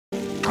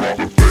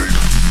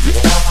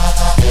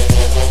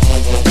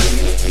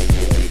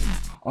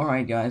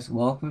Alright guys,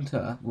 welcome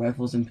to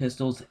Rifles and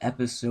Pistols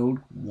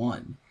episode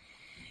 1.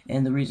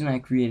 And the reason I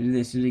created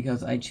this is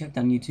because I checked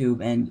on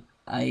YouTube and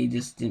I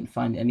just didn't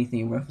find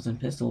anything in Rifles and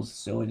Pistols,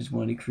 so I just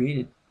wanted to create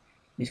it.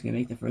 Basically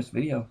make the first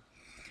video.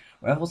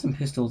 Rifles and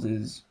Pistols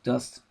is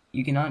just,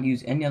 you cannot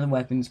use any other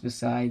weapons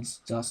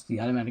besides just the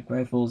automatic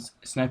rifles,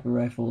 sniper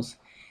rifles,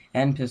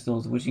 and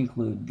pistols, which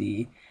include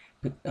the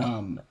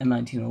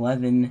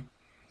M1911,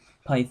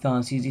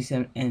 Python,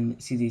 CZ7, and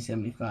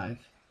CZ75.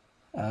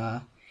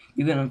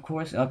 You can of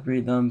course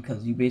upgrade them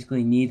because you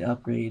basically need to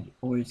upgrade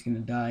or it's going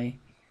to die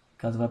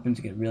because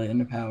weapons get really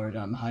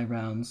underpowered on high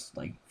rounds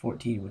like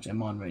 14, which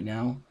I'm on right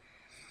now.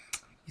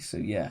 So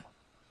yeah,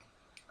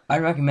 I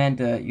recommend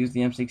to use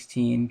the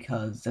M16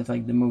 because that's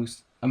like the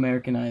most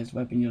Americanized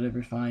weapon you'll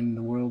ever find in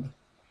the world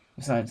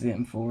besides the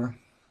M4.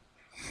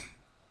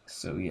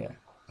 So yeah,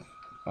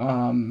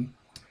 for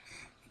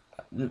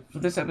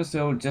this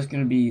episode, just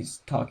going to be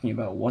talking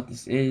about what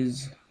this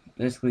is.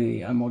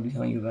 Basically, I'm already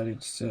telling you about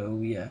it,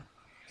 so yeah.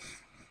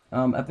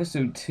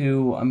 Episode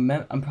 2,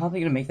 I'm probably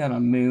gonna make that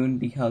on Moon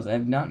because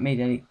I've not made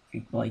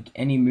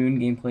any Moon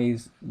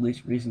gameplays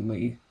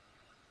recently.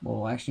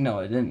 Well, actually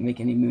no, I didn't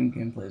make any Moon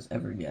gameplays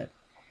ever yet,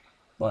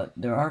 but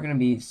there are gonna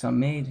be some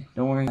made.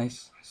 Don't worry,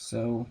 guys.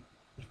 So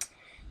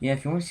yeah,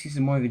 if you want to see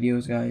some more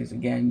videos, guys,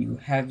 again, you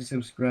have to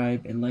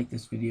subscribe and like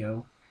this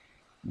video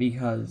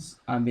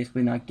because I'm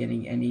basically not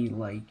getting any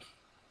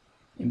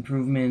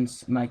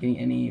improvements. I'm not getting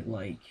any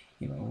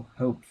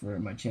hope for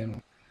my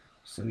channel.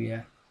 So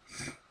yeah.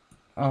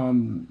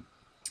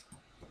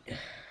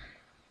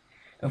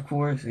 Of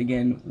course,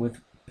 again,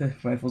 with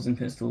rifles and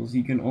pistols,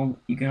 you can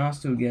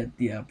also get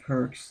the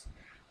perks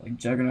like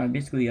Juggernaut.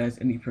 Basically, guys,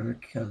 any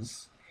perk,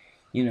 because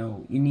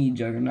you need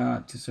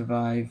Juggernaut to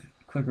survive,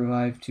 quick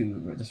revive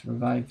to just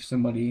revive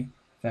somebody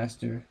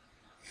faster.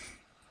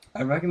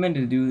 I recommend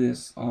to do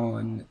this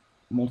on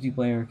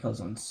multiplayer because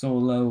on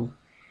solo,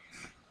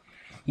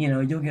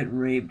 you'll get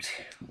raped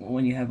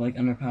when you have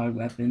underpowered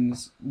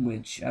weapons,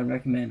 which I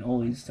recommend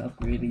always to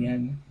upgrade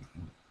again.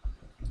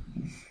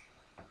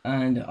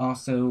 And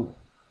also,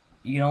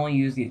 you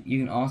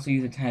can also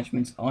use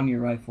attachments on your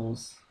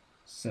rifles.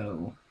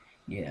 So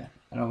yeah,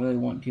 I don't really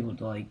want people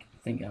to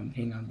think I'm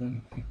hating on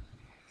them.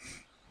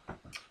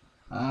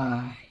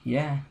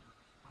 Yeah.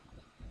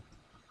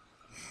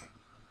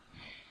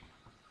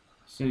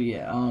 So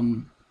yeah,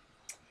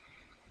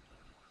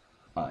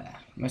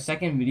 my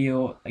second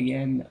video,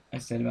 again, I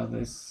said about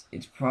this,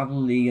 it's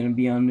probably gonna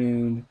be on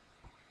Moon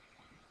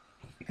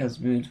because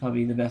Moon's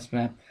probably the best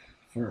map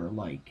for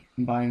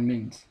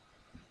environment.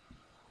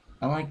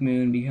 I like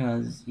Moon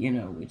because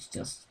it's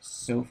just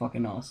so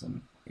fucking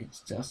awesome. It's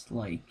just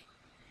you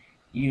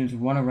can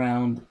just run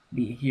around,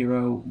 be a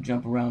hero,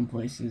 jump around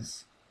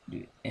places,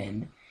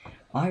 and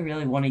I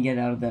really want to get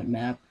out of that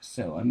map.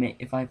 So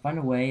if I find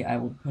a way, I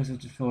will post a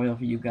tutorial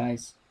for you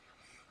guys.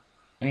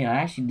 I mean, I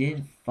actually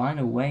did find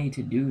a way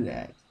to do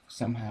that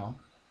somehow.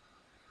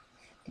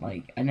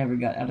 I never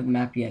got out of the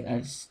map yet.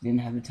 I just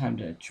didn't have the time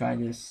to try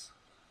this.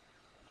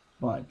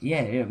 But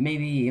yeah,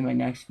 maybe in my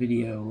next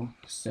video.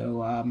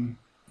 So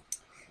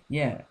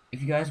yeah,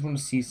 if you guys want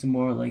to see some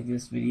more like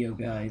this video,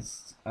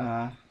 guys,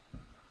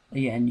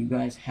 again, you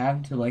guys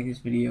have to like this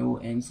video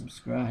and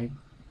subscribe.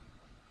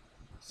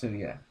 So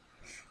yeah.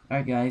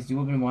 Alright guys, you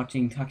have been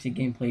watching Toxic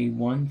Gameplay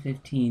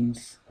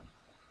 115's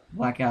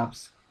Black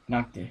Ops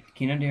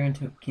Kino Der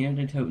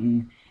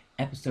Toten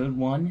episode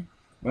 1,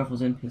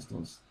 Rifles and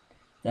Pistols.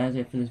 That is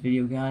it for this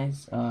video,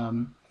 guys.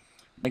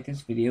 Like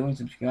this video and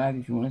subscribe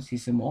if you want to see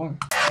some more.